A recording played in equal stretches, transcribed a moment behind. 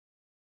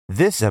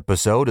This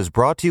episode is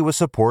brought to you with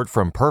support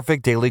from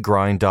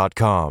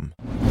PerfectDailyGrind.com.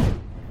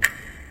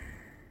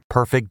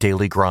 Perfect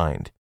Daily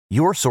Grind,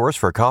 your source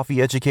for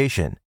coffee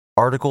education,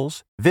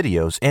 articles,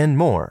 videos, and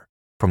more,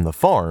 from the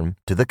farm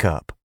to the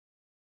cup.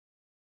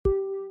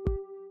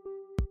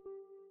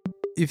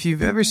 If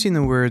you've ever seen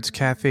the words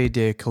Café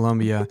de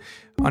Colombia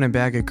on a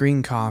bag of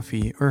green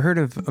coffee or heard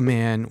of a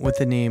man with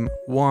the name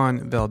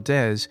Juan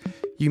Valdez,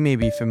 you may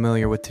be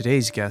familiar with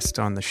today's guest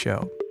on the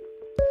show.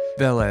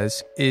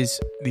 Velez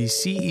is the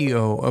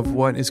CEO of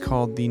what is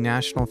called the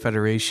National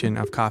Federation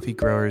of Coffee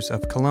Growers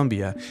of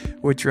Colombia,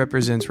 which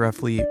represents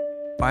roughly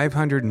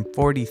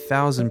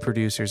 540,000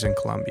 producers in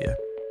Colombia.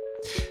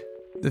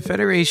 The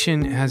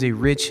Federation has a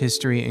rich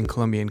history in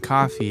Colombian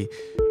coffee,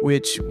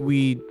 which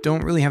we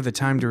don't really have the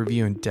time to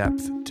review in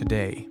depth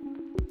today.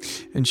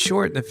 In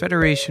short, the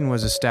Federation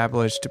was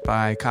established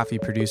by coffee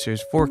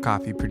producers for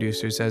coffee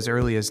producers as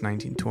early as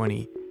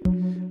 1920.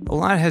 A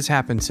lot has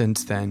happened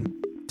since then.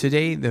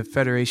 Today, the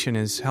Federation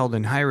is held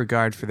in high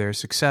regard for their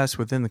success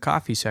within the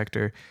coffee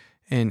sector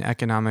in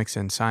economics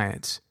and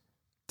science.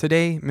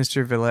 Today,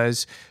 Mr.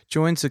 Velez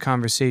joins the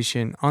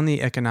conversation on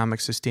the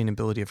economic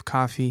sustainability of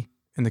coffee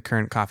and the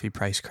current coffee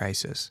price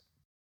crisis.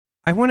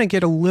 I want to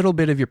get a little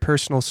bit of your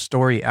personal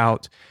story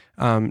out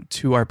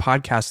to our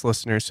podcast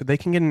listeners so they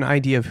can get an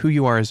idea of who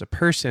you are as a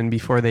person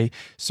before they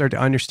start to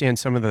understand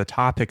some of the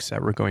topics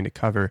that we're going to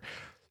cover.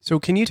 So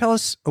can you tell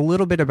us a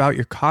little bit about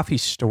your coffee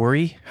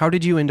story? How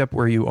did you end up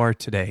where you are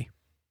today?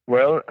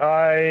 Well,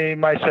 I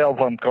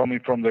myself am coming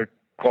from the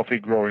coffee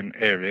growing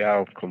area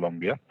of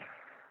Colombia.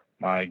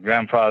 My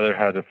grandfather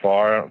had a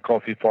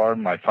coffee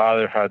farm. My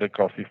father had a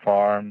coffee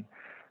farm.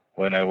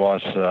 When I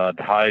was at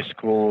high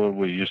school,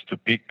 we used to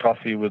pick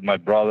coffee with my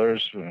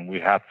brothers, and we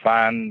had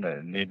fun.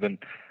 And even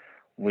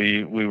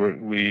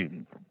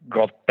we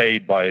got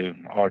paid by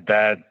our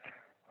dad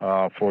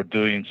for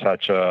doing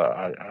such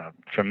a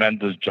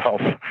tremendous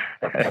job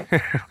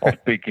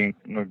of picking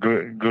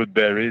good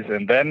berries.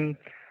 And then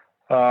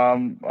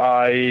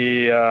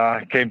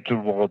I came to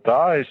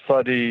Bogota. I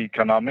studied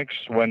economics,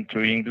 went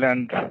to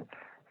England,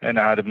 and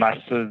I had a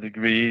master's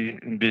degree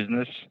in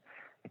business.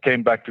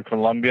 Came back to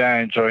Colombia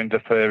and joined the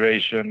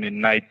Federation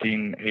in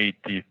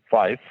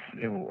 1985.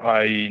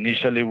 I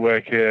initially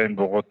worked here in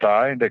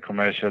Bogota in the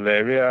commercial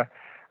area.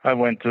 I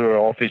went to our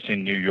office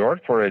in New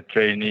York for a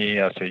trainee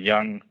as a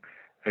young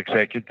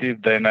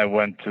executive. Then I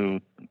went to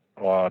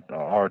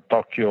our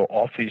Tokyo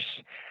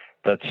office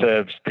that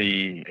serves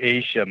the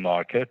Asia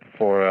market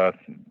for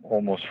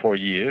almost 4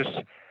 years.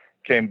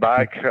 Came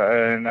back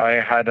and I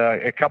had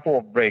a couple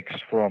of breaks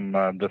from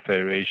the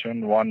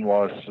Federation. One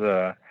was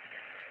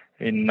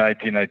in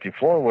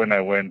 1994, when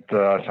I went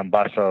as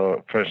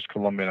ambassador, first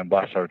Colombian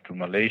ambassador to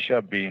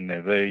Malaysia, being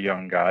a very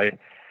young guy.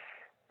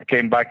 I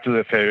came back to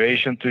the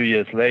Federation 2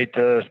 years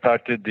later,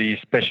 started the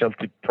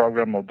specialty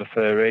program of the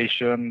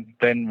Federation,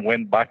 then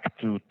went back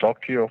to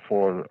Tokyo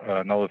for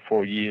another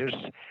 4 years,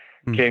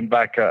 came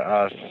back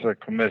as a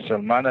commercial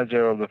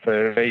manager of the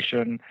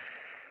Federation.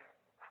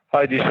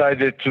 I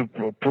decided to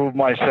prove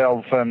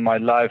myself and my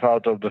life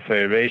out of the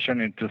Federation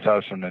in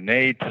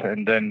 2008,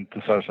 and then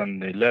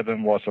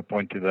 2011 was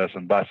appointed as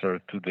ambassador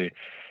to the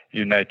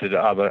United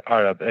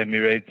Arab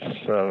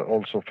Emirates,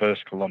 also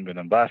first Colombian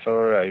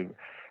ambassador.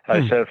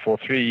 I served for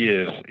 3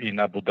 years in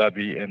Abu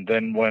Dhabi and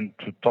then went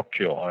to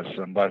Tokyo as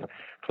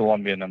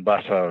Colombian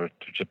ambassador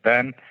to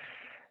Japan.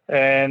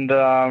 And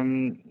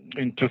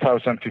in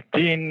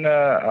 2015,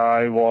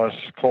 I was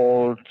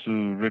called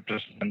to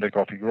represent the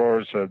coffee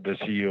growers as the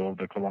CEO of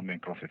the Colombian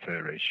Coffee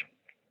Federation.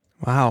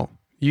 Wow.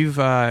 You've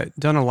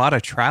done a lot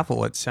of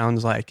travel, it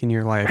sounds like, in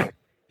your life.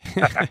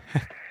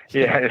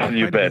 Yes,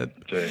 you bet.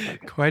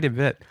 Quite a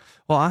bit.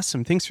 Well,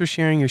 awesome. Thanks for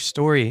sharing your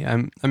story.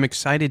 I'm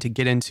excited to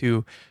get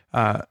into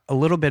a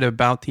little bit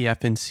about the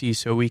FNC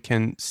so we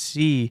can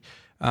see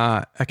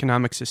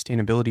economic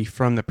sustainability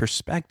from the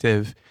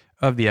perspective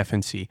of the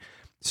FNC.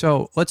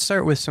 So let's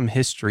start with some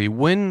history.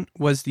 When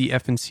was the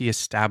FNC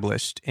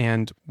established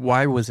and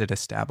why was it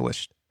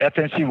established?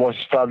 FNC was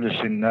established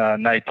in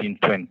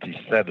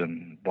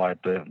 1927 by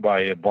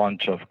a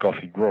bunch of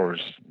coffee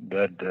growers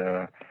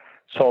that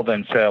saw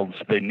themselves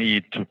the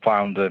need to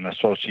found an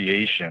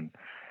association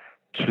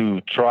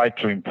to try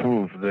to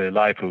improve the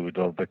livelihood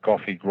of the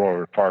coffee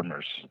grower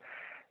farmers.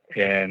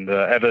 And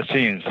ever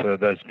since,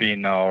 that's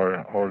been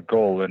our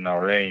goal and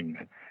our aim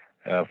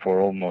for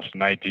almost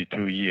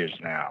 92 years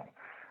now.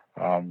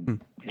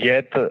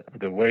 Yet,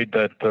 the way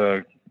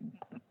that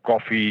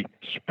coffee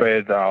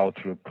spread out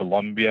through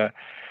Colombia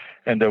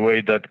and the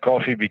way that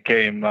coffee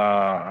became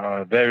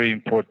a very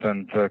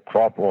important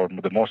crop, or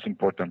the most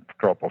important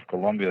crop of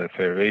Colombia, the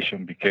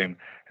Federation became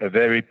a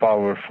very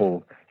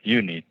powerful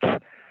unit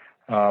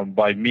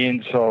by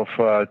means of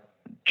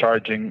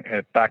charging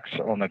a tax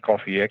on the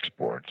coffee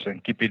exports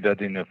and keeping that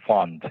in a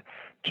fund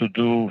to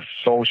do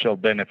social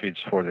benefits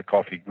for the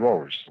coffee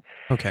growers.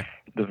 Okay.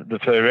 The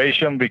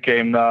Federation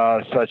became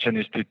such an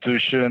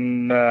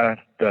institution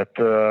that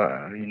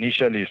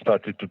initially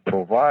started to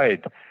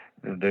provide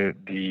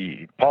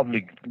the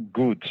public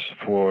goods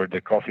for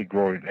the coffee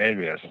growing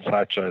areas,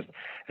 such as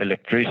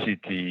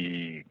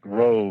electricity,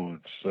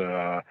 roads,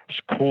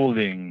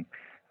 schooling,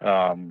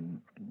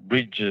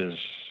 bridges,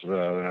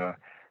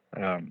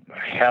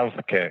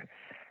 healthcare,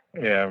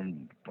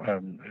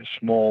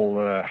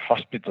 small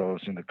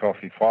hospitals in the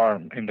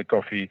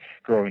coffee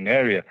growing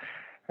area.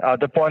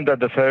 The point that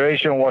the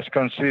federation was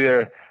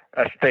considered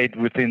a state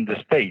within the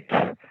state.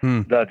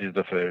 That is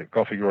the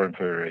coffee growing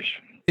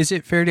federation. Is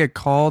it fair to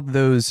call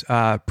those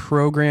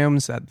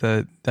programs that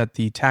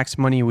the tax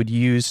money would be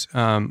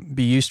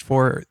used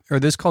for? Are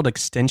those called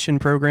extension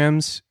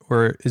programs,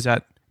 or is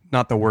that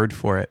not the word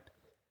for it?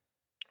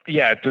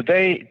 Yeah,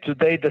 today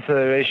the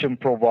federation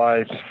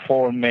provides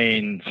four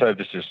main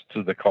services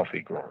to the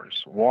coffee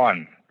growers.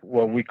 One,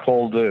 what we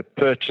call the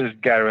purchase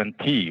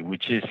guarantee,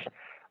 which is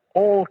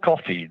all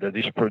coffee that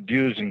is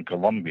produced in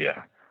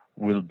Colombia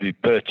will be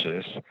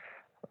purchased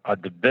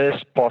at the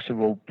best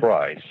possible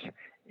price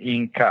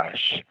in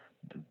cash,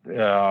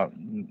 the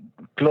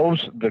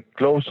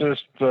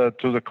closest to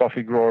the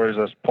coffee growers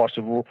as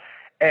possible,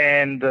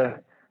 and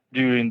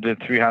during the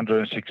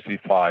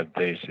 365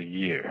 days a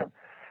year.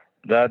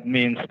 That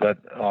means that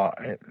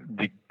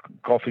the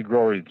coffee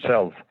grower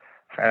itself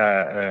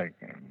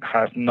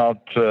has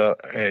not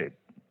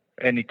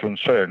any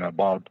concern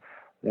about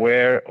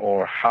where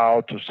or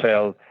how to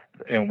sell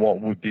and what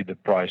would be the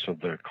price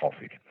of their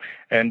coffee.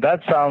 And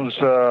that sounds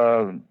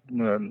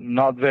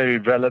not very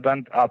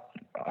relevant up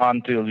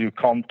until you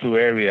come to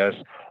areas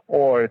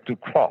or to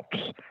crops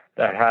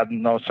that have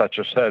no such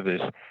a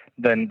service.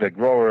 Then the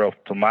grower of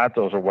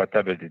tomatoes or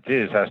whatever it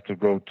is has to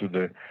go to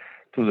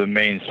the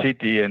main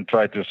city and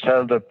try to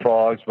sell the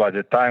products. By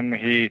the time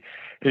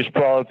his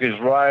product is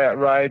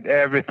right,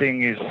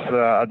 everything is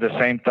at the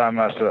same time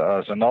as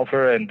an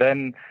offer, and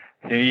then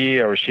he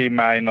or she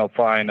might not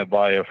find a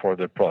buyer for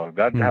the product.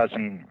 That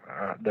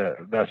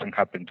doesn't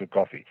happen to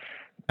coffee.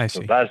 I see.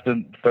 So that's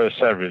the first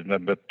service.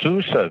 Number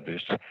two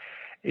service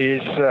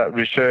is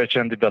research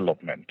and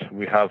development.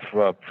 We have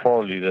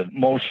probably the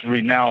most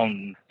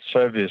renowned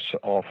service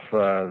of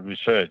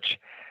research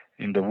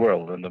in the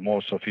world and the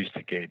most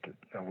sophisticated.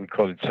 We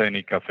call it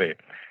CENI Café.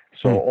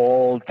 So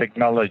all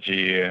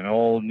technology and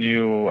all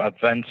new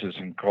advances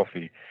in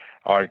coffee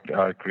are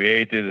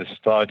created,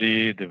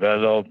 studied,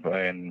 developed,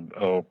 and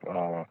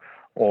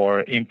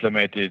or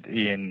implemented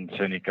in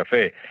CENI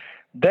Café.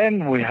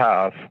 Then we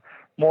have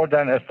more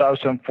than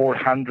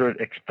 1,400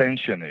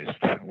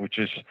 extensionists,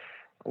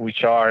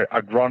 which are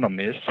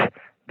agronomists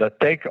that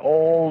take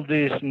all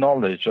this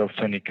knowledge of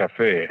CENI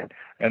Café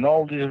and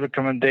all these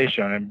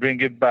recommendations and bring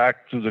it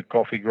back to the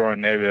coffee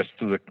growing areas,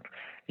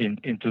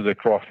 into the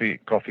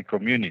coffee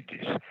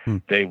communities.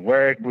 They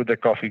work with the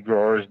coffee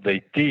growers,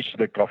 they teach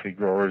the coffee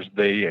growers,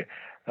 they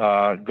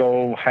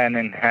go hand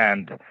in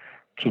hand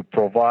to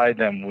provide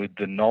them with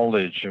the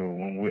knowledge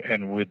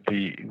and with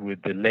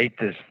the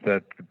latest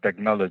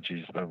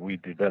technologies that we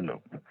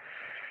develop.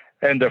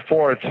 And the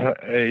fourth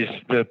is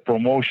the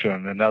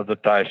promotion and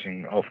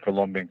advertising of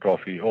Colombian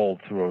coffee all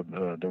through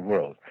the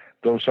world.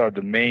 Those are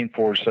the main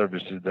four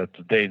services that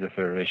today the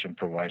Federation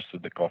provides to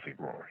the coffee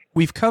grower.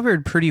 We've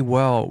covered pretty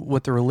well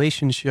what the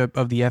relationship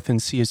of the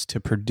FNC is to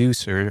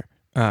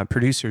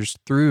producers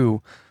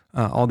through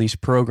all these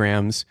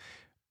programs.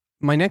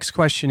 My next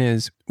question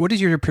is, what is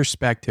your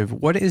perspective?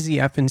 What is the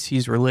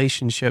FNC's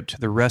relationship to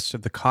the rest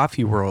of the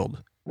coffee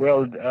world?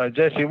 Well,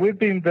 Jesse, we've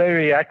been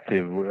very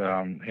active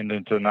in the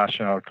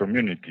international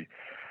community.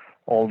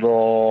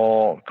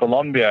 Although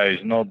Colombia is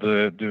not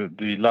the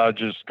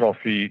largest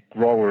coffee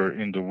grower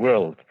in the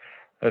world,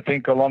 I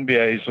think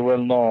Colombia is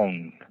well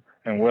known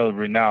and well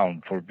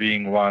renowned for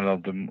being one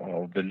of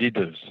the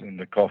leaders in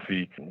the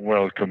coffee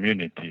world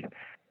community.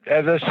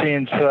 Ever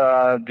since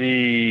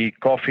the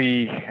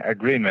coffee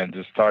agreement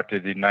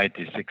started in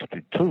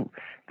 1962,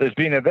 there's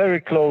been a very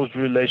close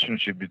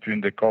relationship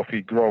between the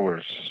coffee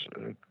growers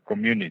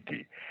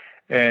community.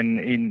 And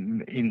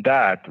in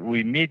that,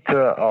 we meet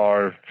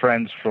our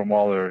friends from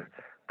other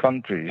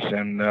countries,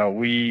 and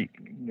we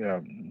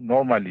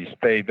normally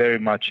stay very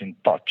much in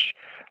touch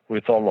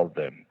with all of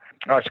them.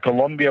 As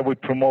Colombia, we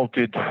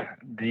promoted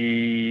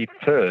the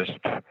first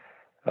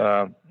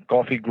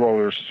Coffee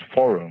Growers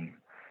Forum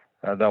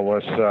that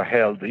was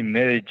held in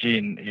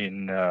Medellin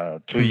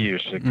 2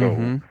 years ago.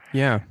 Mm-hmm.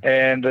 Yeah.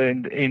 And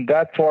in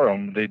that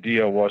forum, the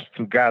idea was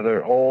to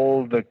gather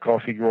all the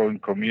coffee growing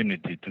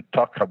community to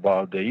talk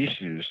about the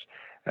issues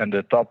and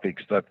the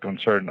topics that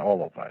concern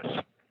all of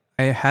us.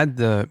 I had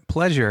the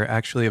pleasure,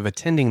 actually, of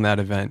attending that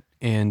event,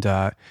 and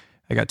I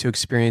got to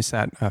experience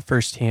that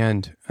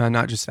firsthand.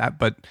 Not just that,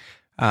 but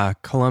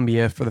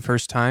Colombia for the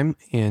first time,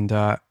 and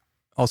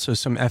also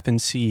some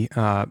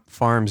FNC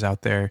farms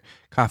out there,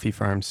 coffee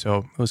farms. So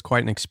it was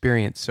quite an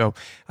experience. So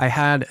I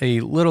had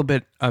a little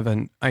bit of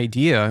an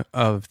idea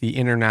of the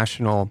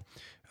international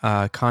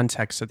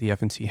context that the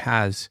FNC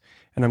has.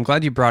 And I'm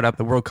glad you brought up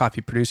the World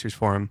Coffee Producers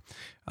Forum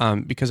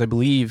because I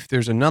believe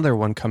there's another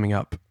one coming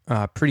up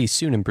pretty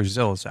soon in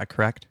Brazil. Is that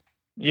correct?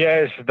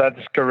 Yes, that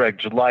is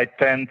correct. July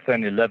 10th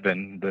and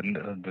 11th,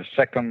 the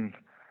second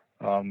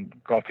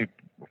coffee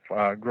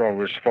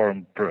growers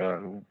forum,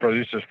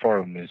 producers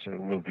forum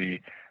will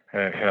be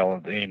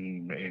held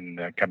in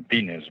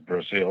Campinas,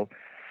 Brazil.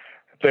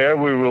 There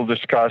we will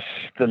discuss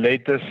the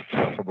latest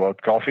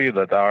about coffee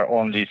that are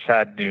only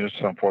sad news,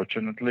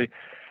 unfortunately.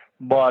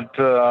 But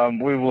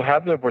we will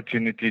have the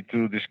opportunity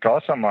to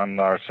discuss among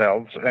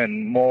ourselves,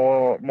 and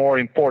more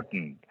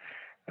important,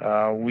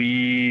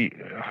 we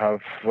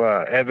have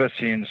ever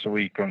since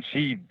we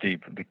conceived the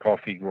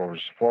Coffee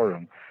Growers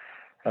Forum,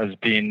 has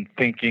been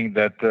thinking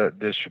that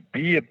there should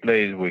be a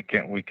place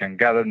we can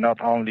gather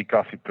not only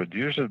coffee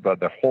producers but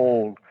the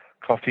whole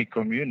coffee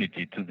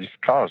community to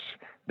discuss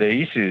the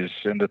issues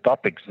and the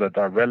topics that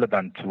are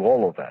relevant to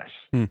all of us.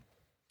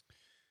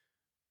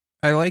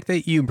 I like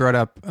that you brought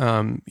up,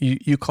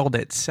 you called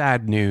it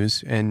sad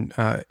news, and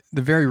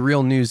the very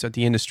real news that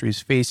the industry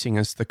is facing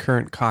is the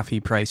current coffee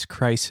price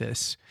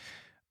crisis.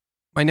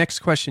 My next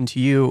question to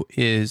you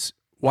is,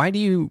 why do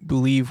you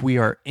believe we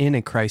are in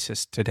a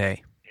crisis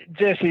today?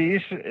 Jesse,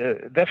 is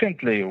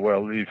definitely,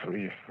 well, if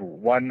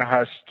one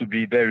has to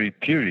be very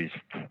purist,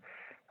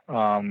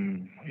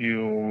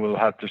 you will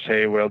have to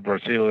say, well,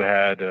 Brazil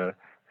had a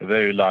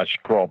very large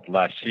crop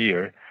last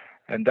year,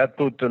 and that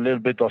put a little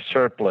bit of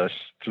surplus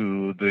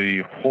to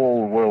the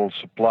whole world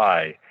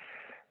supply,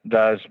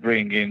 thus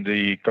bringing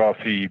the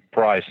coffee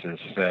prices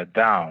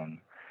down.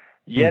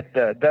 Yet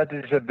that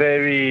is a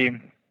very,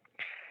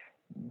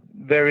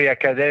 very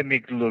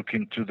academic look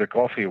into the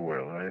coffee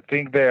world. I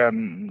think there are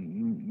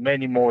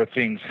many more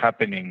things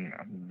happening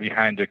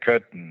behind the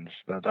curtains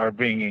that are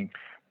bringing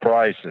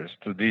prices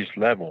to this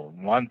level.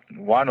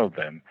 One of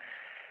them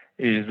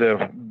is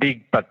the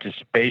big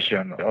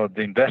participation of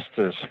the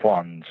investors'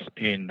 funds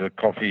in the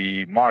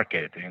coffee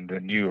market, in the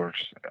New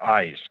York's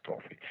ICE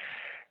coffee.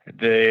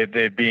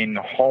 They've been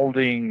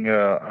holding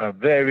a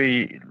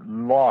very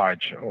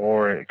large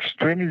or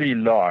extremely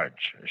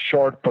large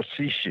short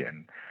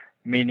position,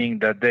 meaning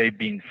that they've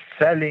been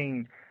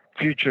selling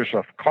futures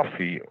of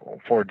coffee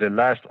for the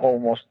last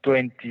almost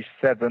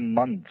 27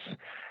 months.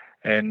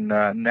 And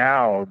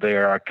now they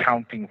are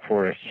accounting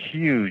for a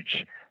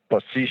huge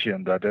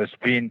position that has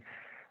been,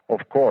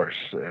 of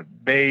course,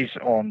 based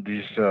on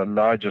this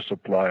larger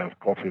supply of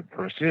coffee in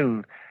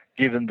Brazil,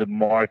 given the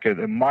market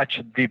a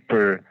much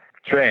deeper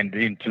trend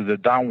into the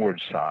downward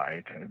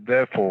side.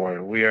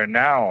 Therefore, we are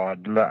now at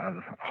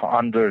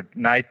under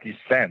 90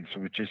 cents,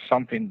 which is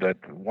something that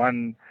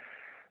one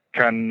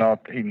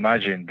cannot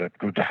imagine that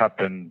could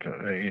happen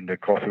in the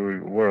coffee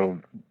world,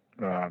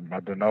 I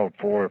don't know,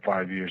 4 or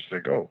 5 years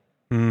ago.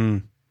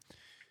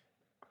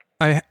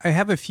 I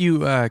have a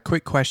few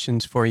quick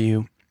questions for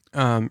you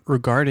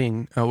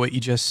regarding what you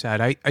just said.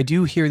 I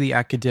do hear the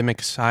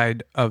academic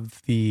side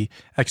of the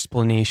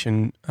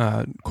explanation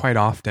quite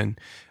often,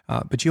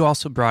 but you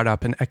also brought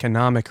up an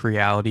economic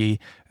reality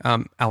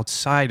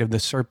outside of the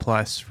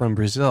surplus from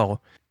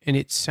Brazil, and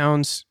it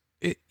sounds,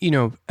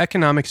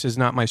 economics is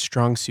not my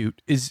strong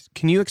suit.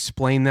 Can you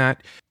explain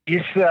that?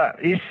 This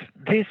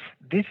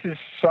is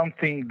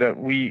something that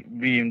we've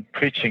been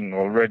preaching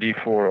already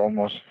for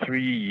almost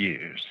 3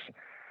 years,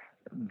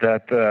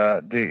 that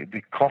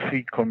the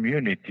coffee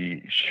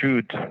community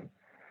should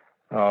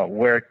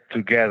work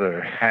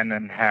together hand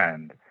in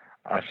hand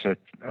as a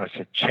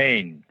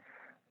chain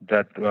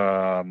that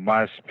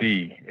must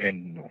be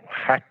and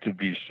had to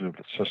be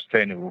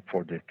sustainable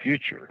for the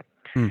future.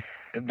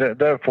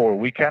 Therefore,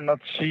 we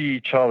cannot see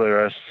each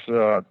other as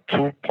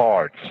two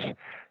parts.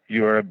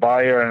 You're a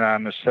buyer and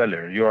I'm a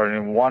seller. You are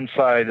on one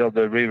side of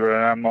the river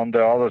and I'm on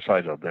the other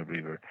side of the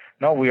river.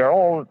 No, we are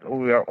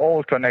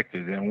all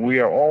connected and we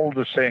are all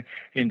the same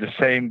in the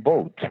same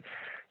boat.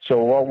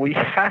 So what we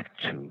have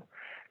to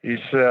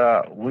is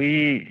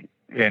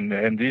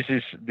and this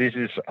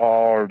is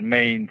our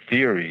main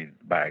theory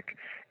back,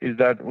 is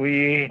that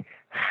we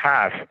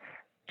have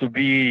to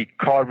be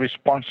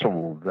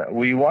co-responsible, that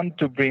we want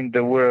to bring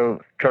the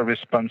world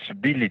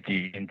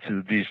co-responsibility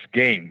into this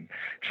game,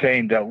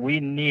 saying that we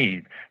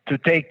need to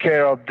take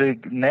care of the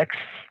next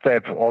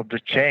step of the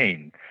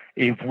chain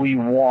if we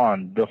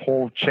want the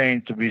whole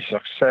chain to be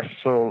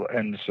successful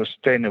and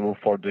sustainable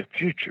for the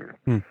future.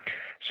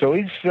 So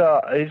it's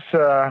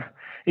a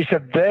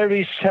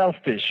very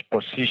selfish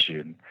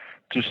position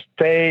to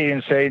stay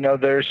and say, no,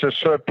 there's a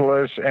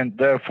surplus and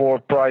therefore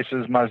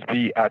prices must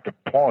be at the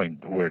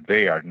point where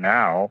they are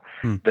now,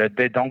 that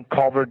they don't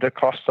cover the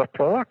cost of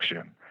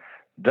production.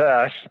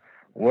 Thus,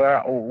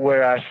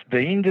 whereas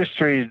the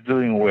industry is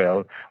doing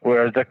well,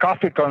 whereas the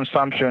coffee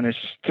consumption is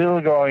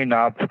still going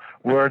up,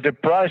 where the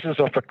prices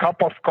of a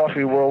cup of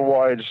coffee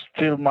worldwide is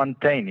still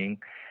maintaining,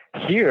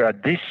 here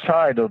at this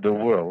side of the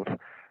world,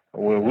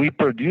 where we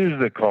produce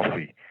the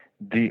coffee,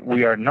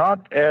 we are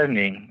not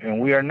earning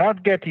and we are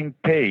not getting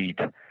paid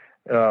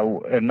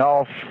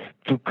enough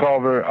to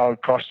cover our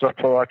cost of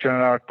production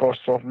and our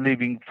cost of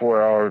living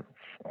for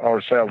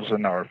ourselves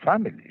and our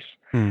families.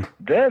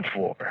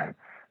 Therefore,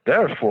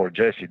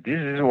 Jesse, this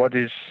is what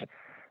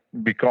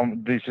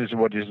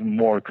is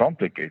more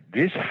complicated.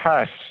 This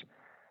has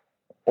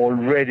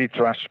already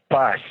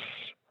trespassed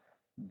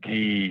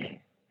the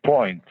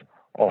point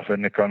of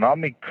an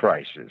economic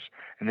crisis,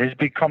 and it's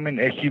becoming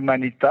a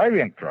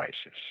humanitarian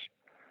crisis.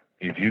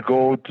 If you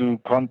go to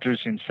countries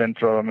in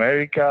Central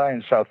America,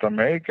 in South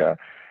America,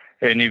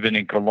 and even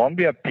in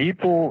Colombia,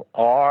 people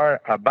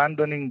are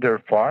abandoning their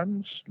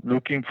farms,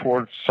 looking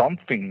for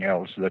something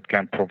else that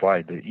can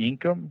provide the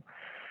income.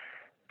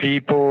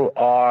 People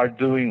are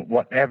doing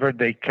whatever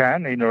they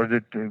can in order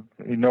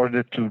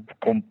to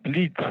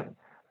complete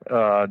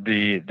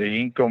the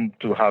income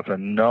to have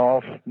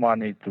enough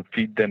money to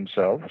feed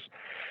themselves.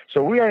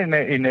 So we are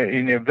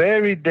in a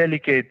very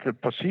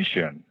delicate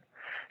position.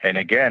 And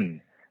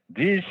again,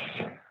 this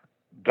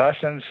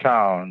doesn't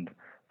sound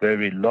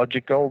very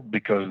logical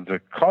because the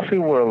coffee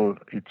world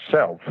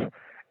itself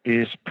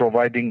is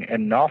providing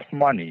enough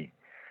money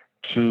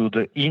to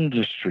the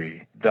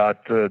industry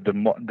that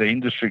the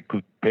industry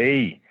could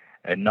pay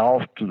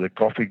enough to the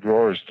coffee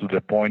growers to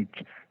the point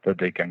that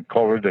they can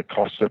cover the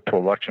cost of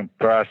production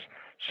plus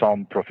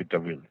some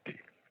profitability.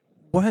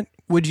 What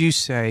would you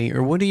say,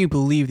 or what do you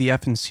believe the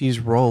FNC's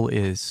role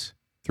is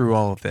through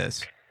all of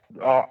this?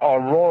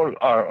 Our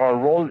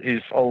role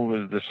is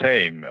always the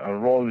same. Our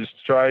role is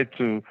try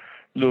to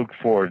look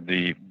for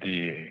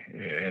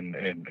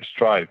and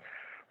strive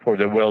for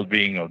the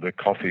well-being of the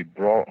coffee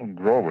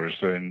growers.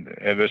 And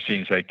ever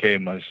since I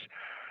came as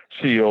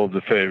CEO of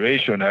the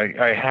Federation,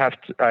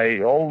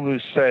 I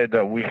always said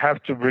that we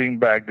have to bring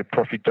back the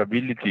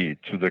profitability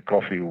to the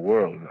coffee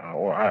world,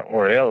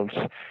 or else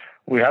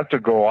we have to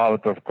go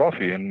out of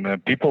coffee,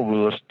 and people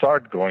will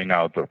start going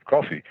out of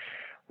coffee.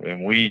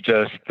 And we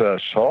just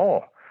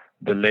saw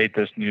the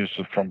latest news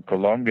from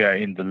Colombia.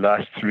 In the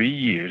last 3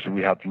 years,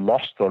 we have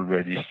lost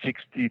already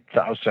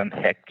 60,000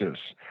 hectares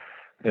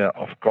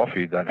of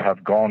coffee that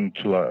have gone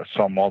to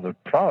some other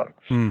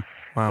products.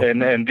 Wow.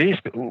 And this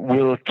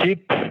will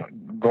keep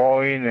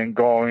going and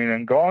going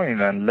and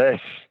going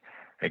unless,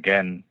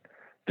 again,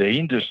 the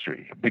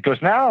industry,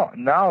 because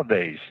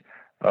nowadays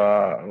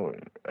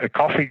a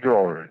coffee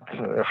grower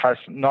has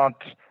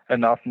not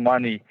enough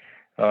money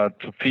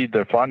to feed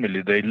their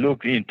family. They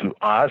look into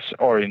us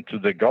or into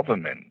the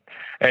government.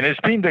 And it's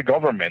been the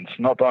governments,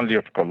 not only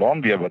of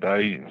Colombia, but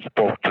I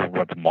spoke to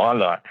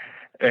Guatemala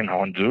and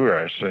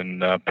Honduras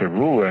and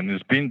Peru, and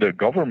it's been the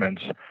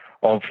governments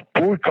of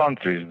poor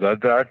countries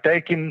that are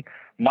taking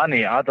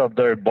money out of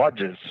their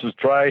budgets to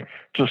try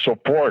to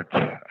support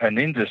an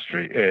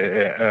industry,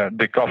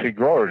 the coffee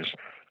growers,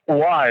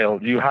 while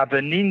you have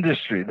an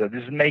industry that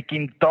is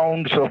making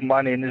tons of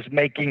money and is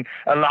making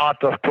a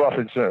lot of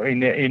profits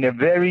in a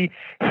very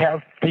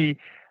healthy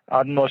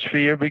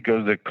atmosphere,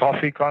 because the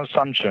coffee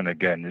consumption,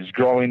 again, is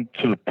growing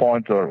to the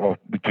point of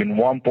between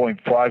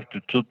 1.5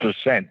 to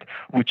 2%,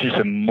 which is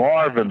a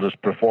marvelous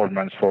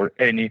performance for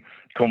any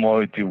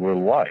commodity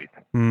worldwide.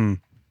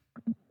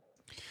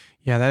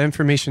 Yeah, that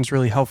information is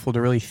really helpful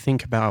to really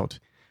think about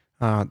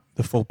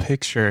the full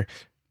picture.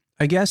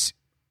 I guess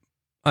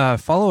a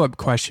follow-up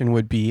question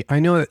would be, I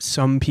know that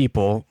some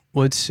people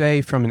would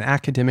say from an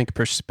academic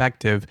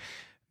perspective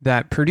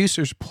that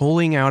producers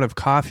pulling out of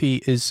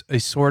coffee is a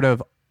sort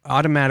of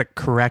automatic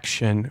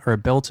correction or a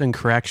built-in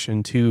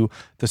correction to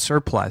the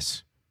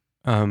surplus.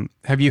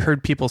 Have you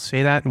heard people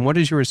say that? And what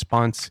is your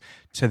response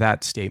to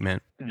that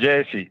statement?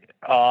 Jesse,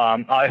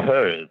 I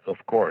heard,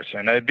 of course,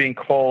 and I've been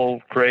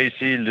called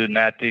crazy,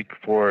 lunatic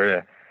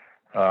for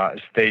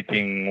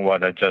stating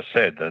what I just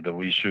said, that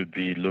we should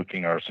be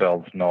looking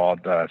ourselves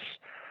not as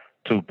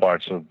two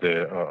parts of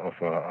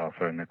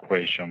an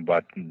equation,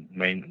 but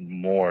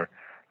more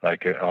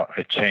like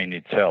a chain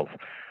itself.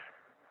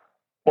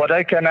 What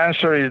I can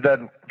answer is that,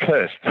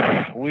 first,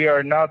 we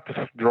are not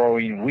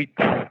growing wheat,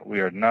 we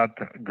are not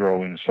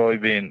growing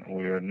soybean,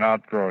 we are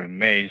not growing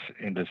maize,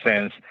 in the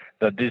sense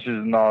that this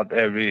is not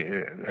every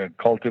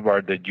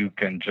cultivar that you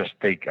can just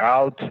take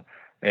out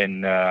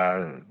and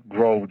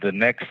grow the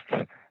next,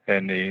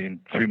 and in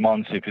 3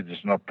 months, if it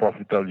is not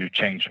profitable, you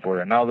change for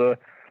another.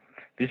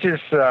 This is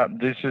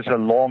a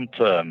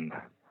long-term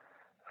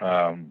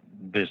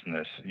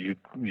business. You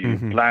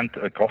plant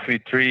a coffee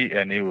tree,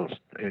 and it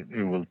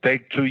will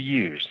take 2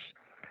 years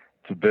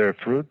to bear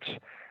fruits,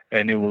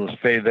 and it will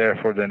stay there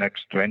for the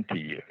next 20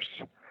 years.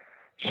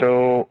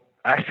 So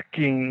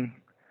asking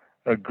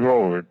a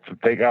grower to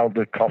take out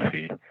the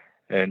coffee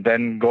and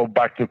then go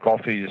back to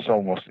coffee is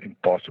almost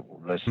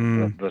impossible. That's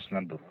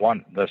number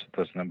one. That's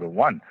number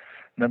one.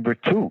 Number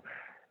two,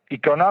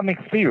 economic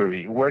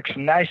theory works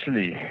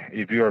nicely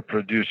if you are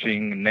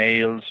producing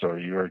nails or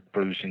you are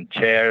producing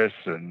chairs,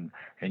 and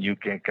you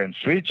can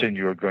switch, and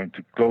you're going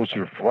to close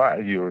your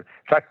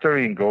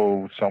factory and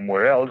go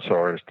somewhere else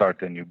or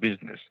start a new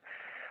business.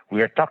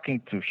 We are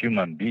talking to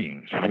human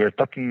beings. We are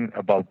talking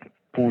about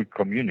poor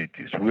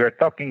communities. We are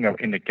talking,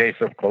 in the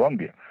case of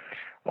Colombia,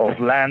 of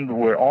land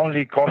where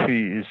only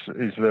coffee is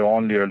the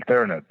only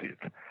alternative.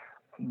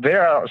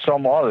 There are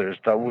some others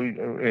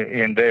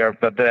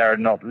that they are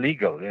not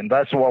legal, and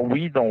that's what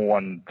we don't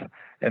want,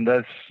 and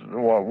that's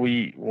what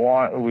we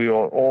want. We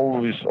will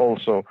always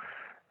also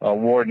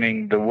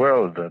warning the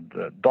world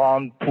that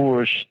don't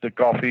push the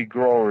coffee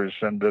growers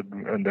and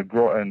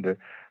the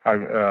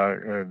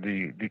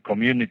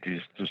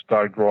communities to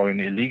start growing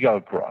illegal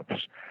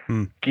crops.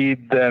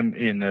 Keep them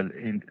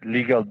in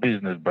legal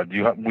business, but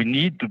we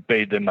need to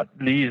pay them at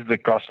least the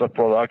cost of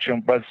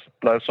production plus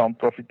some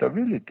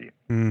profitability.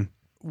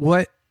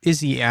 What is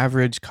the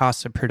average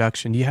cost of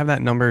production? Do you have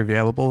that number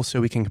available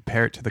so we can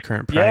compare it to the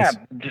current price?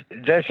 Yeah,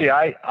 Jesse,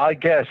 I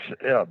guess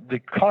the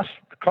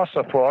cost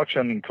of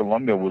production in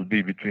Colombia will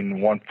be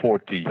between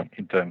 140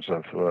 in terms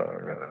of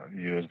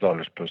US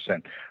dollars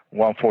percent,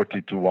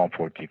 140 to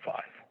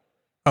 145.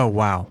 Oh,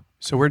 wow.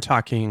 So we're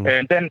talking...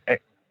 And then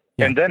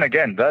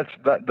again, that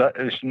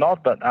is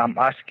not that I'm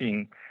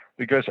asking,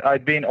 because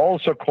I've been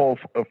also called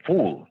a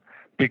fool,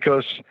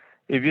 because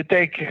if you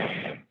take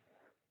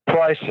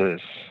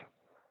prices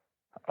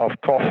of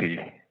coffee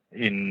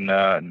in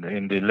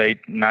the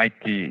late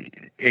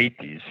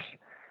 1980s,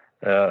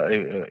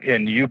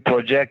 and you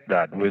project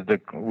that with the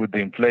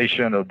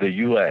inflation of the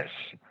U.S.,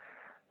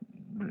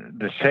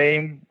 the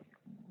same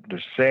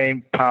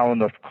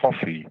pound of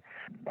coffee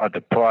at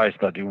the price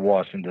that it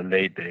was in the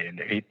late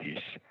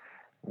 80s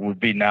would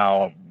be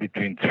now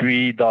between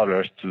 $3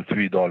 to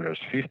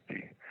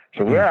 $3.50.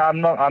 So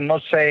I'm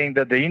not saying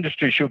that the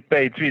industry should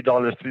pay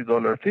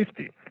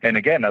 $3.50. And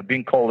again, I've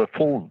been called a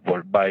fool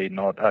by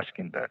not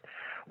asking that.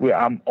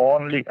 I'm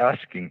only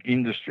asking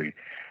industry.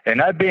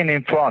 And I've been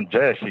in front,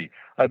 Jesse,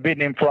 I've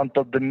been in front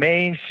of the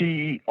main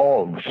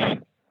CEOs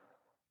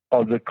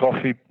of the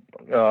coffee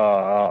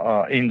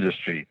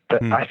industry,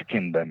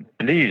 asking them,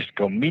 please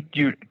commit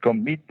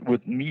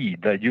with me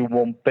that you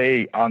won't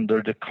pay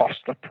under the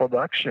cost of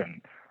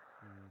production.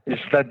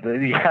 It's that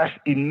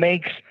it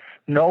makes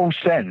no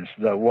sense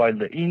that while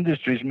the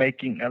industry is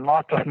making a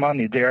lot of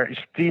money, they are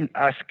still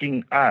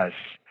asking us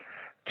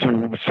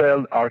to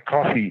sell our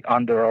coffee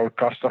under our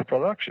cost of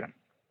production.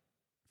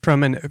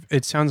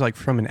 It sounds like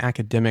from an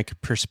academic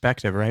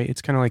perspective, right?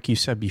 It's kind of like you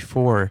said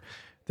before,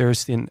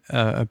 there's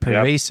a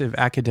pervasive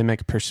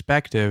academic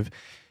perspective.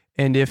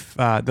 And if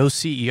those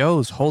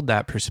CEOs hold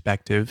that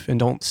perspective and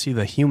don't see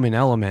the human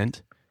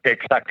element.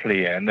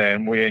 Exactly. And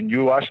then when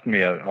you asked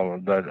me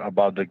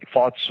about the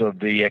thoughts of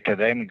the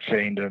academics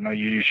saying that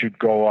you should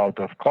go out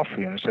of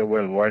coffee, and I said,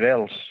 well, what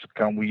else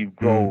can we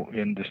grow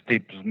in the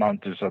steepest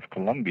mountains of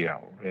Colombia?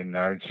 And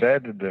I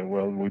said that,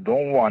 well, we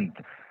don't want,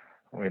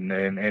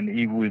 and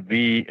it would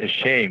be a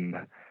shame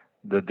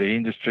that the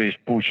industry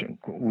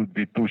would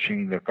be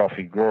pushing the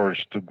coffee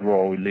growers to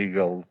grow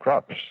illegal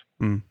crops.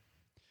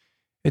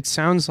 It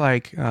sounds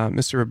like,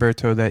 Mr.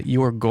 Roberto, that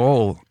your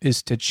goal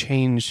is to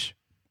change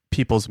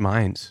people's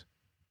minds,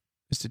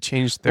 is to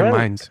change their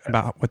minds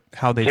about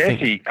how they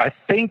think. I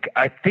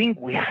think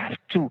we have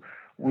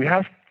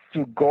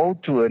to go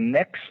to a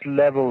next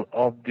level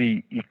of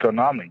the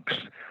economics,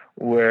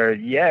 where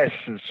yes,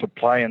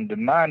 supply and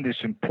demand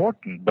is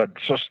important, but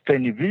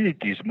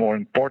sustainability is more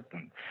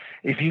important.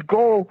 If you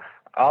go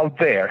out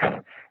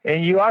there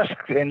and you ask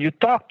and you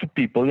talk to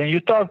people and you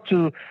talk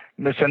to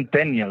the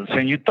centennials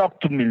and you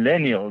talk to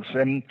millennials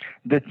and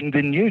the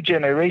new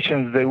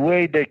generations, the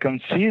way they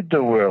conceive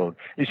the world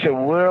is a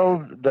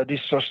world that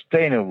is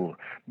sustainable.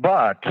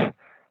 But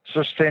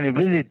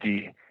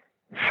sustainability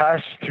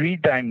has three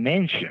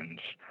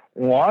dimensions.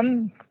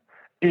 One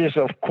is,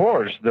 of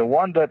course, the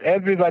one that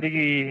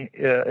everybody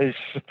is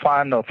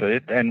fan of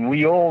it, and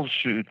we all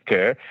should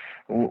care,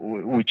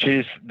 which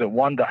is the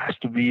one that has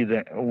to be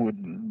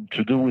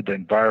to do with the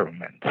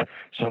environment.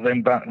 So the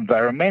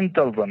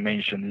environmental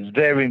dimension is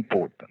very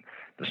important.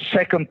 The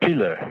second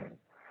pillar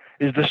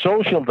is the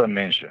social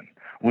dimension.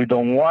 We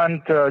don't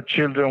want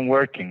children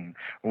working.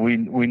 We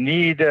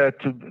need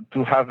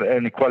to have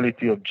an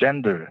equality of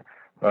gender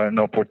and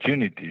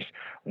opportunities.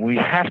 We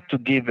have to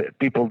give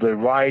people the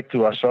right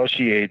to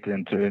associate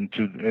and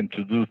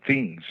to do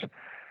things.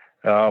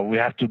 We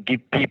have to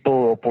give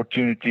people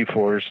opportunity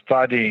for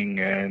studying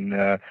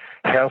and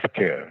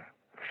healthcare.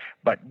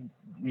 But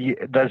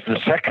that's the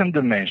second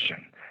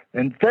dimension.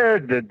 And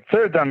the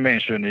third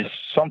dimension is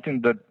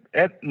something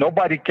that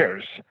nobody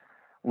cares,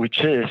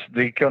 which is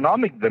the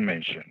economic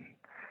dimension.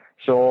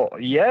 So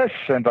yes,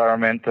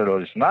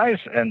 environmental is nice,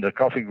 and the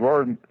coffee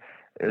grower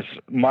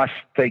must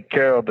take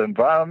care of the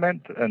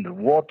environment and the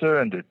water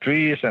and the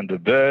trees and the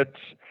birds.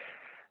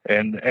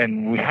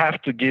 And we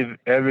have to give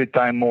every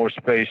time more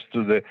space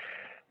to the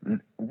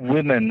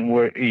women who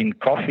are in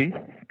coffee,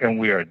 and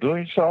we are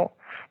doing so.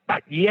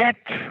 But yet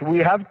we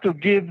have to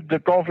give the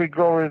coffee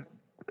grower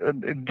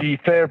the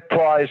fair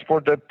price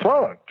for the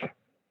product,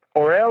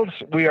 or else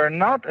we are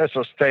not a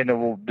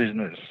sustainable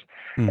business.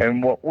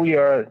 And what we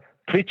are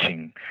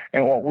preaching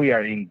and what we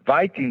are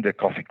inviting the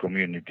coffee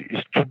community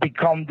is to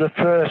become the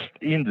first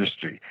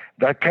industry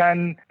that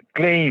can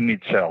claim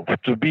itself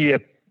to be a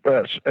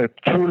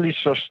truly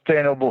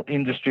sustainable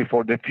industry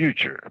for the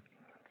future.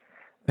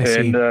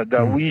 And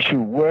that we should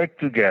work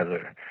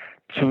together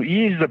to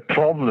ease the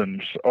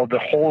problems of the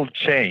whole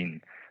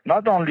chain.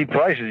 Not only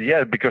prices,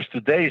 because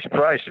today's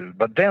prices,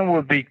 but then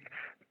will be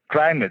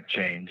climate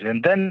change,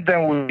 and then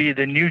there will be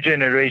the new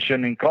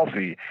generation in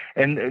coffee,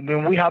 and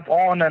then we have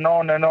on and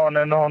on and on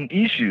and on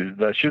issues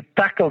that should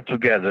tackle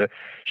together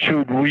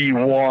should we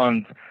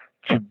want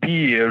to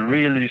be a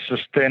really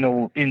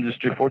sustainable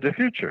industry for the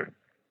future.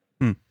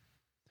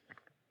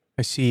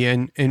 I see.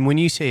 And when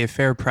you say a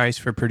fair price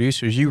for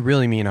producers, you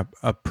really mean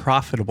a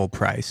profitable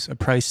price, a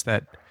price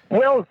that...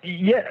 Well,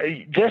 yeah,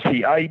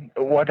 Jesse.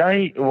 What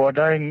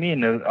I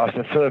mean as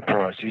a fair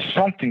price is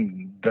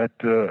something that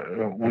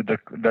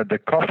that the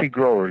coffee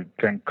grower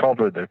can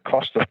cover the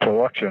cost of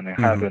production and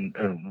have a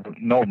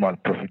normal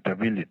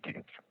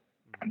profitability.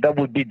 That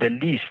would be the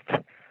least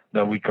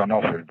that we can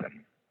offer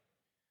them.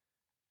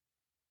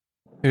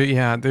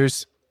 Yeah,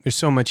 there's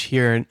so much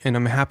here, and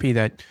I'm happy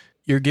that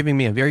you're giving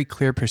me a very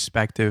clear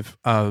perspective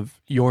of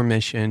your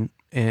mission,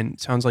 and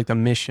it sounds like the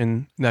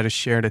mission that is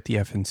shared at the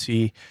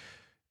FNC.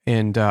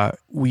 And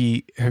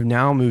we have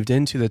now moved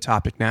into the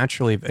topic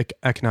naturally of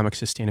economic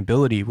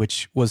sustainability,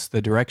 which was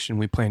the direction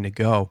we plan to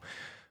go.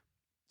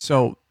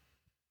 So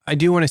I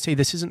do want to say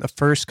this isn't the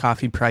first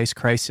coffee price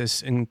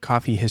crisis in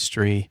coffee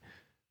history.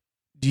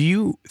 Do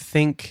you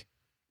think,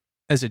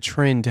 as a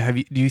trend,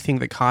 do you think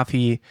that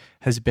coffee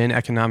has been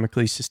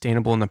economically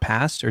sustainable in the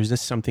past, or is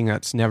this something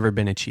that's never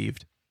been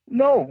achieved?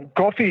 No,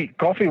 coffee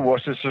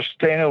was a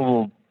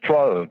sustainable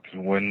product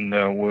when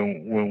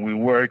we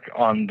work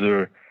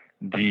under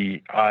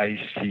the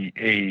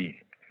ICA,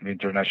 the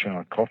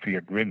International Coffee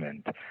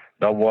Agreement,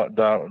 that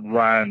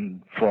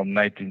ran from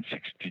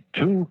 1962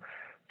 to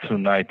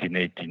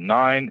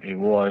 1989. It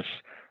was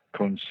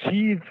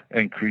conceived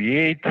and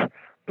created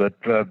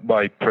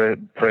by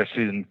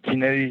President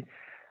Kennedy,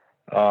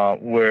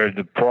 where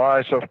the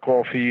price of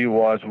coffee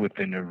was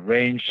within a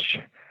range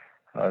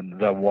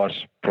that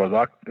was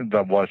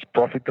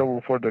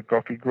profitable for the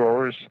coffee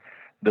growers.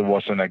 There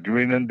was an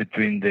agreement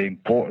between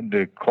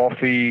the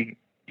coffee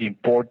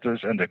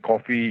importers and the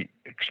coffee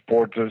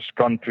exporters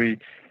country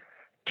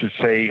to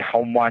say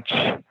how much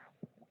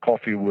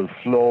coffee will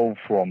flow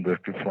from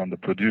the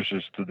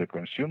producers to the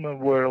consumer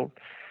world.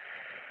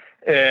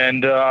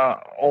 And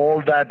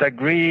all that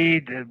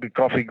agreed, the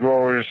coffee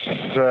growers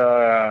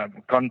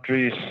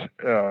countries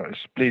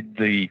split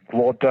the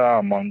quota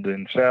among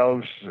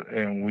themselves,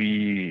 and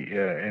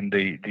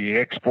the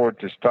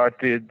export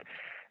started,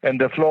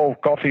 and the flow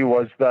of coffee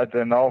was that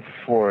enough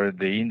for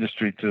the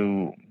industry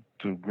to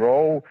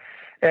grow.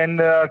 And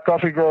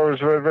coffee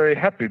growers were very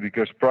happy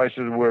because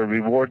prices were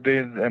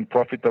rewarded and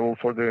profitable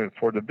for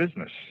the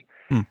business.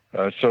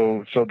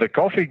 So the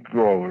coffee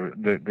grower,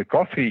 the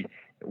coffee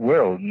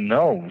world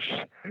knows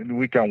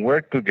we can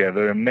work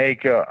together and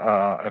make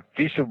a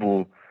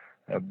feasible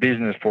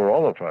business for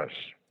all of us.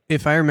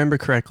 If I remember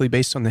correctly,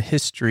 based on the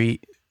history,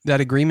 that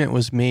agreement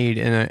was made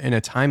in a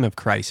time of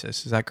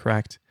crisis. Is that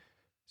correct?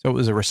 So it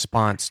was a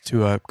response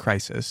to a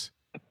crisis.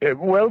 It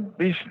was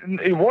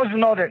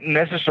not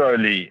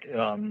necessarily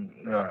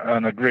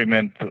an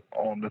agreement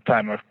on the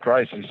time of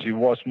crisis. It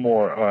was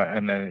more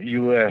a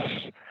U.S.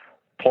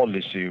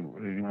 policy.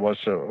 It was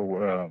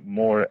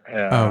more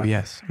a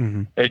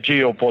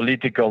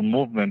geopolitical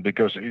movement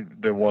because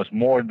there was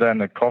more than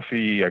a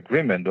coffee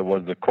agreement. There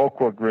was the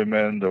cocoa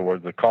agreement, there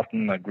was the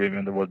cotton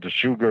agreement, there was the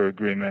sugar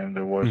agreement,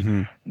 there was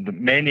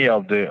many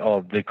of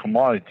the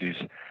commodities.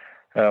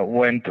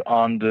 Went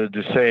under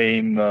the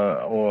same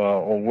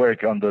or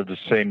work under the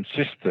same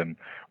system,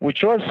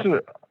 which was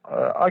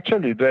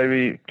actually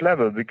very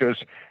clever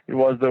because it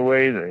was the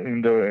way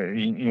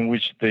in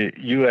which the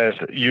U.S.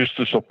 used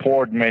to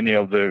support many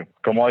of the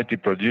commodity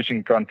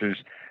producing countries.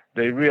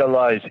 They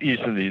realized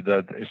easily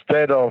that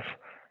instead of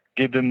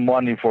giving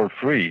money for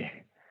free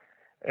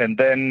and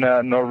then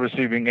not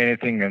receiving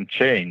anything in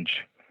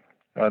change,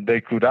 they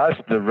could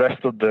ask the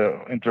rest of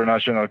the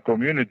international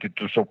community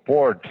to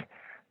support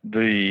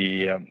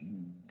the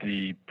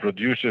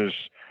producers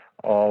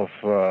of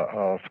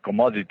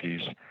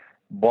commodities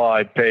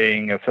by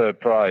paying a fair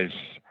price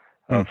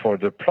for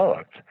the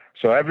product.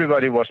 So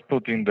everybody was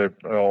putting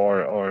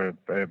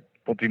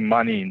putting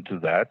money into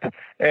that,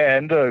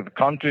 and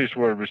countries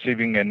were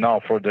receiving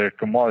enough for their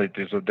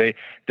commodities. So they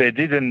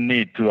didn't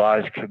need to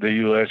ask the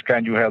U.S.,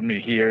 "Can you help me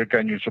here?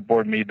 Can you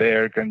support me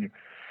there? Can you?"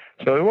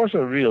 So it was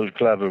a real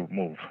clever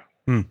move.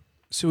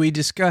 So we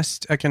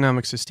discussed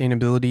economic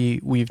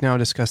sustainability. We've now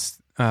discussed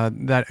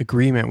that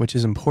agreement, which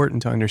is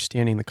important to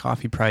understanding the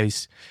coffee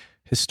price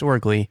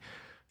historically.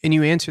 And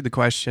you answered the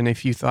question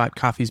if you thought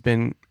coffee's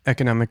been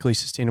economically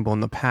sustainable in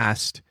the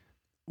past.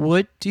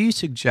 What do you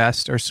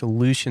suggest are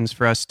solutions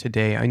for us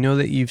today? I know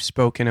that you've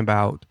spoken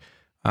about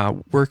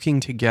working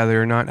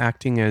together, not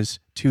acting as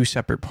two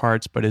separate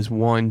parts, but as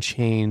one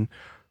chain.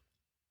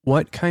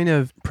 What kind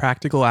of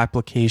practical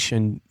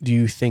application do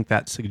you think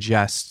that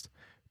suggests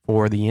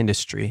for the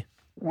industry?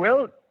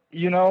 Well,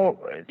 the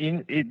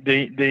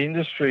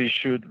industry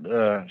should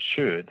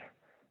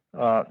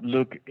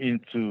look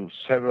into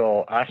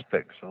several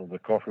aspects of the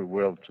coffee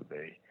world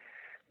today.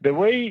 The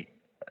way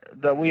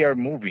that we are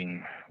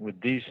moving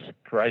with this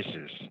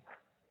crisis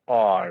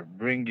are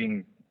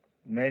bringing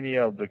many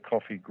of the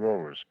coffee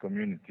growers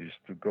communities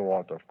to go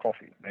out of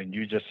coffee. And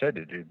you just said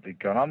it, the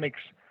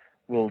economics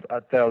will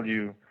tell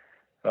you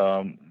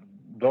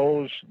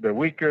the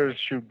weaker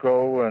should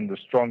go and the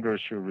stronger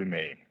should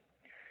remain.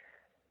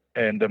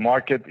 And the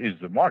market is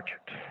the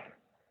market.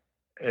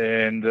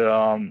 And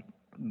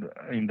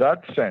in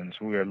that sense,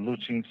 we are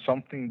losing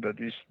something that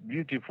is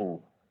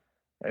beautiful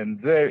and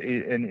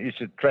it's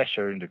a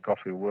treasure in the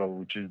coffee world,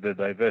 which is the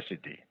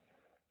diversity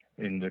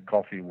in the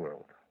coffee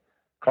world.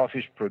 Coffee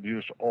is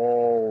produced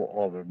all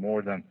over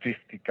more than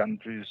 50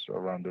 countries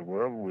around the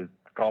world with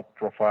crop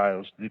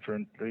profiles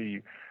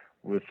differently,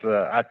 with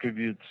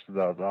attributes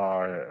that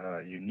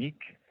are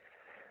unique.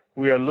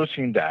 We are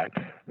losing that.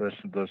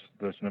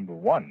 That's number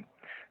one.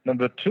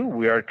 Number two,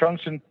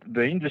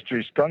 the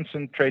industry is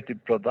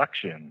concentrated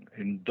production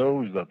in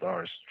those that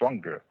are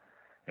stronger,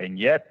 and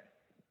yet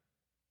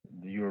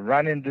you're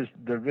running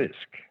the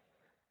risk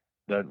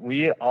that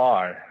we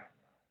are,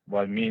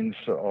 by means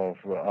of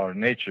our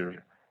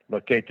nature,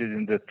 located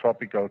in the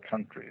tropical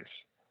countries,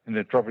 in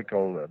the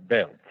tropical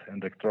belt, in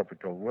the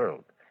tropical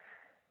world.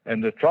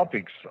 And the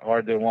tropics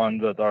are the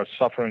ones that are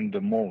suffering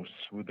the most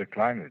with the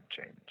climate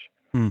change.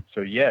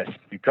 So yes,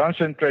 you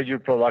concentrate your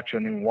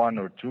production in 1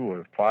 or 2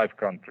 or 5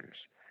 countries.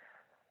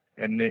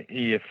 And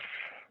if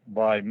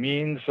by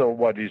means of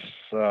what is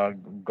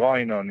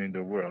going on in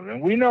the world,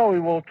 and we know it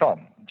will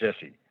come,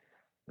 Jesse,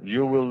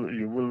 you will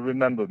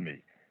remember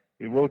me.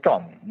 It will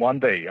come one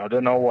day, I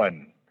don't know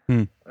when,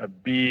 a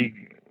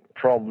big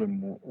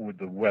problem with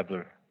the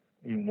weather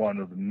in one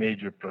of the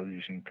major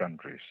producing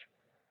countries.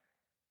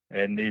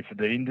 And if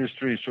the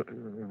industry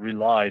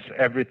relies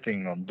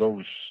everything on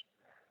those,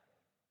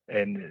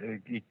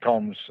 and it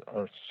comes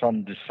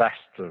some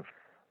disaster,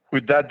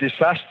 with that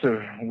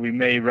disaster, we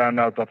may run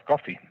out of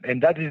coffee.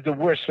 And that is the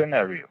worst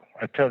scenario.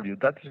 I tell you,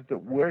 that is the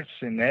worst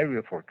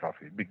scenario for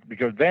coffee,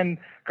 because then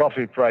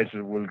coffee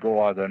prices will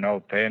go, I don't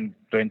know, $10,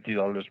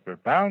 $20 per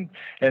pound.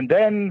 And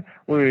then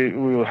we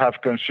will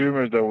have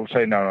consumers that will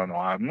say, no,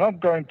 I'm not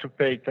going to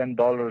pay $10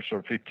 or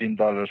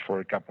 $15 for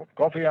a cup of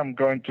coffee. I'm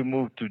going to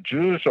move to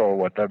juice or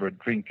whatever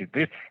drink it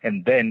is.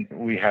 And then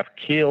we have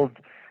killed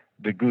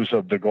the goose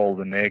of the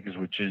golden eggs,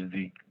 which is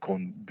the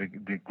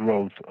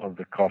growth of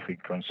the coffee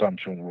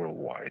consumption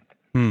worldwide.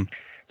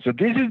 So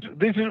this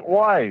is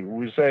why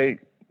we say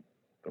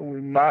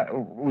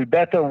we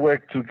better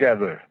work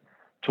together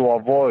to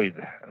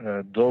avoid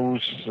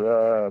those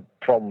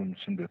problems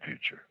in the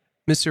future.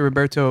 Mr.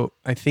 Roberto,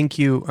 I thank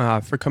you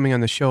for coming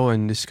on the show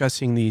and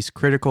discussing these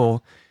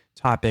critical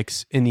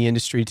topics in the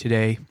industry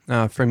today,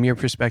 from your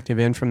perspective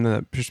and from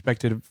the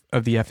perspective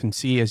of the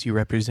F&C as you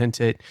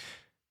represent it.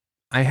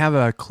 I have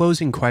a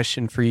closing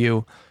question for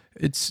you.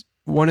 It's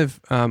one of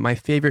my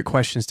favorite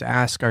questions to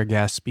ask our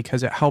guests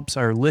because it helps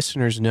our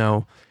listeners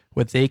know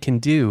what they can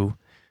do,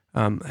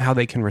 how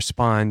they can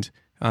respond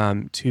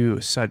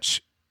to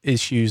such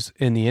issues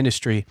in the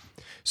industry.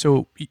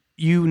 So,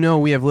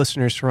 we have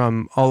listeners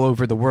from all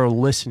over the world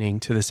listening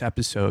to this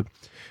episode.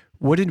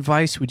 What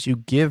advice would you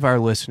give our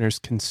listeners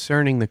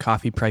concerning the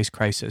coffee price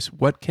crisis?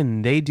 What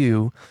can they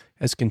do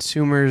as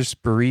consumers,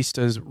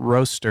 baristas,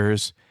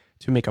 roasters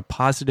to make a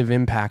positive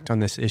impact on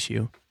this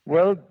issue?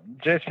 Well,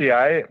 Jesse,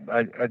 I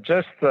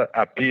just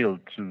appealed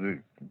to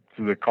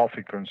the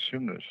coffee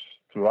consumers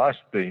to ask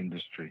the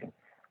industry,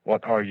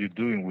 what are you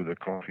doing with the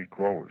coffee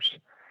growers?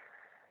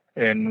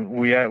 And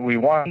we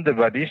want the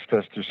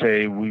baristas to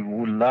say we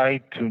would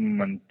like to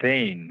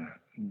maintain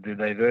the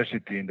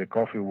diversity in the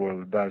coffee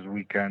world as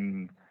we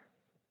can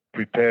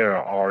prepare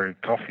our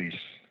coffees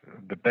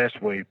the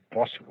best way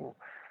possible.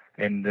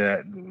 And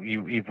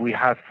if we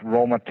have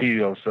raw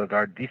materials that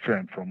are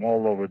different from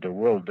all over the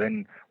world,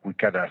 then we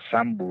can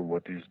assemble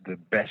what is the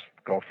best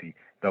coffee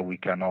that we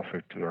can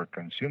offer to our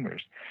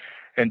consumers.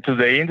 And to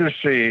the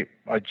industry,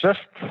 I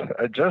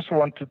just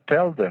want to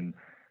tell them,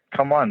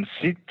 come on,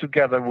 sit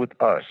together with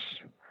us,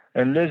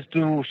 and let's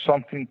do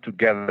something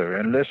together,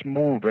 and let's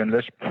move, and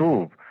let's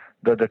prove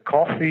that the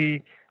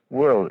coffee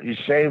world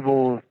is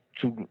able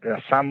to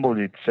assemble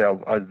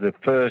itself as the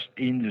first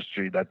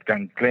industry that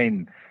can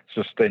claim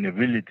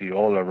sustainability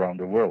all around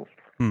the world.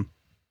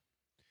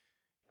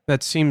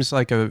 That seems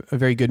like a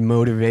very good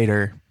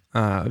motivator,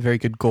 a very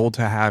good goal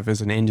to have as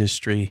an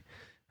industry.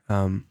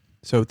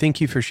 So thank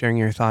you for sharing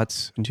your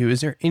thoughts. And is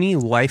there any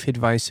life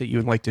advice that you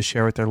would like to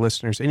share with our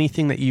listeners?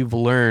 Anything that you've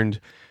learned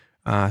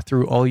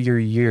through all your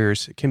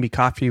years? It can be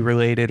coffee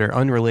related or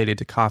unrelated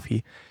to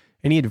coffee.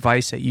 Any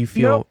advice that you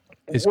feel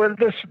is... Well,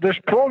 there's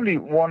probably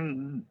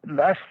one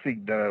last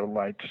thing that I would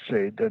like to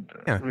say,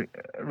 that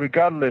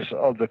regardless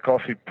of the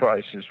coffee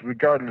prices,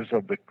 regardless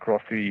of the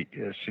coffee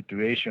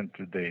situation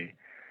today,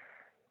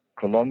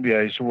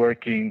 Colombia is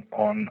working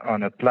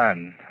on a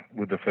plan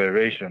with the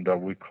Federation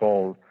that we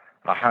call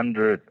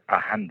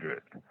 100-100.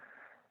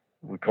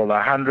 We call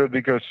 100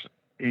 because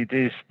it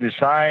is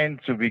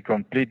designed to be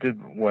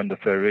completed when the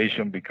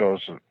Federation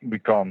becomes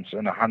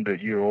an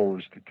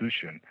 100-year-old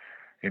institution.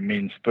 It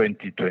means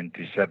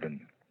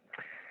 2027.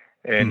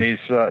 And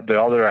it's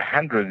the other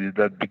 100 is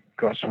that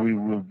because we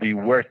will be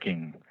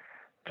working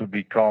to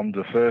become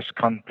the first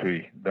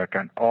country that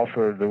can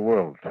offer the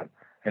world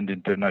and the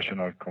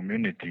international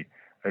community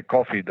a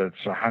coffee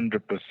that's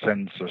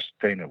 100%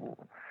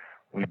 sustainable.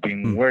 We've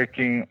been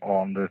working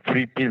on the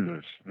 3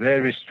 pillars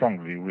very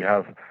strongly. We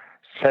have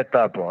set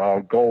up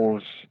our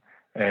goals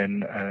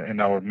and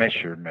our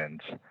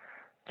measurements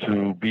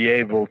to be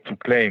able to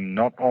claim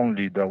not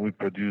only that we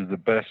produce the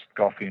best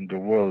coffee in the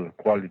world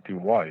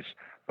quality-wise,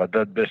 but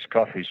that best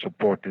coffee is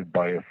supported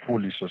by a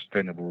fully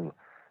sustainable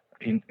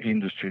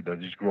industry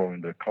that is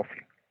growing the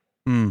coffee.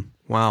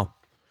 Wow.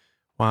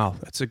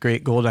 That's a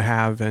great goal to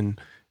have. And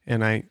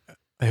I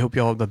hope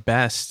you all have the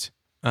best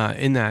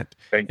in that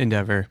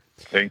endeavor.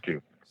 Thank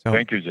you.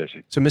 Thank you,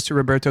 Jesse. So, Mr.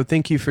 Roberto,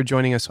 thank you for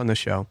joining us on the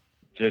show.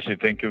 Jesse,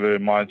 thank you very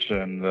much,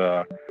 and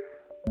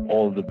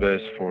all the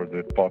best for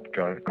the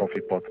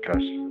coffee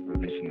podcast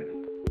listeners.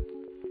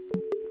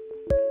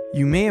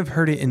 You may have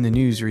heard it in the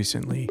news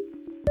recently.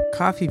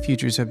 Coffee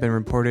futures have been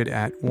reported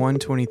at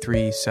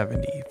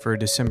 123.70 for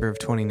December of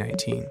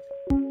 2019.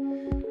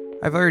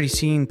 I've already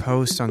seen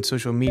posts on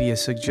social media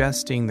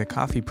suggesting the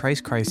coffee price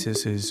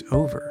crisis is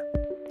over.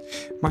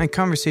 My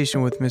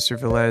conversation with Mr.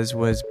 Velez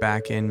was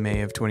back in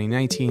May of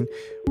 2019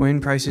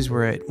 when prices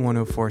were at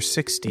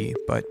 104.60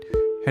 but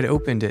had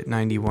opened at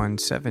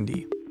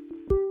 91.70.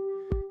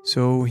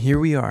 So here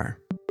we are,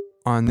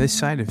 on this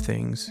side of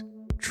things,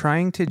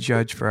 trying to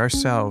judge for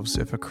ourselves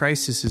if a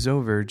crisis is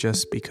over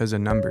just because a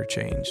number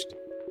changed.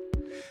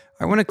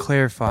 I want to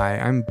clarify,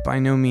 I'm by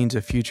no means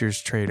a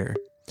futures trader.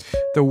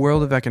 The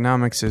world of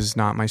economics is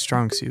not my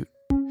strong suit.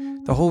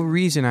 The whole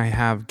reason I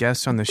have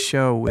guests on the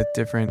show with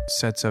different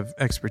sets of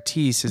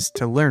expertise is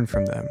to learn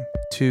from them,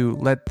 to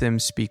let them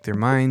speak their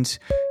minds,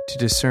 to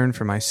discern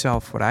for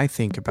myself what I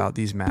think about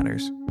these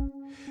matters.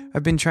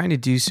 I've been trying to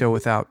do so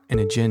without an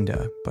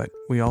agenda, but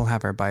we all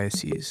have our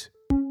biases.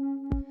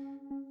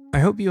 I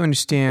hope you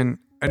understand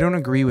I don't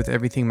agree with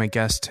everything my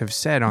guests have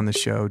said on the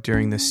show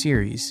during this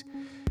series.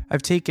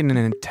 I've taken an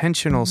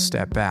intentional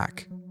step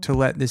back to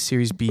let this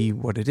series be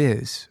what it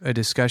is, a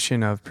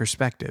discussion of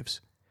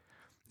perspectives.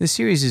 This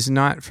series is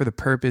not for the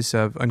purpose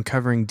of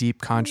uncovering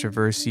deep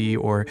controversy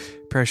or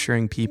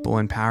pressuring people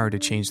in power to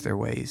change their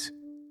ways.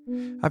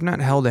 I've not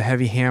held a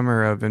heavy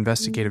hammer of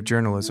investigative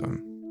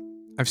journalism.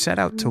 I've set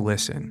out to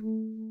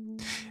listen.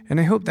 And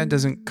I hope that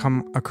doesn't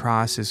come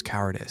across as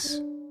cowardice.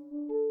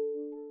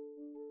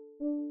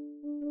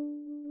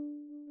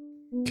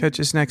 Catch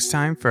us next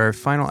time for our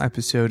final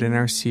episode in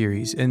our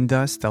series, and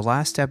thus the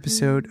last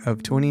episode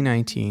of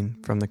 2019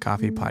 from the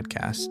Coffee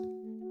Podcast.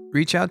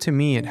 Reach out to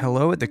me at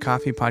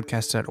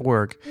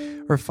hello@thecoffeepodcast.org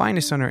or find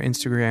us on our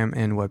Instagram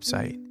and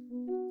website.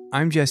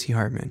 I'm Jesse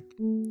Hartman.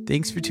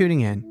 Thanks for tuning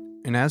in,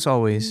 and as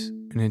always,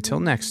 and until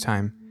next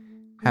time,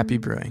 happy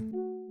brewing.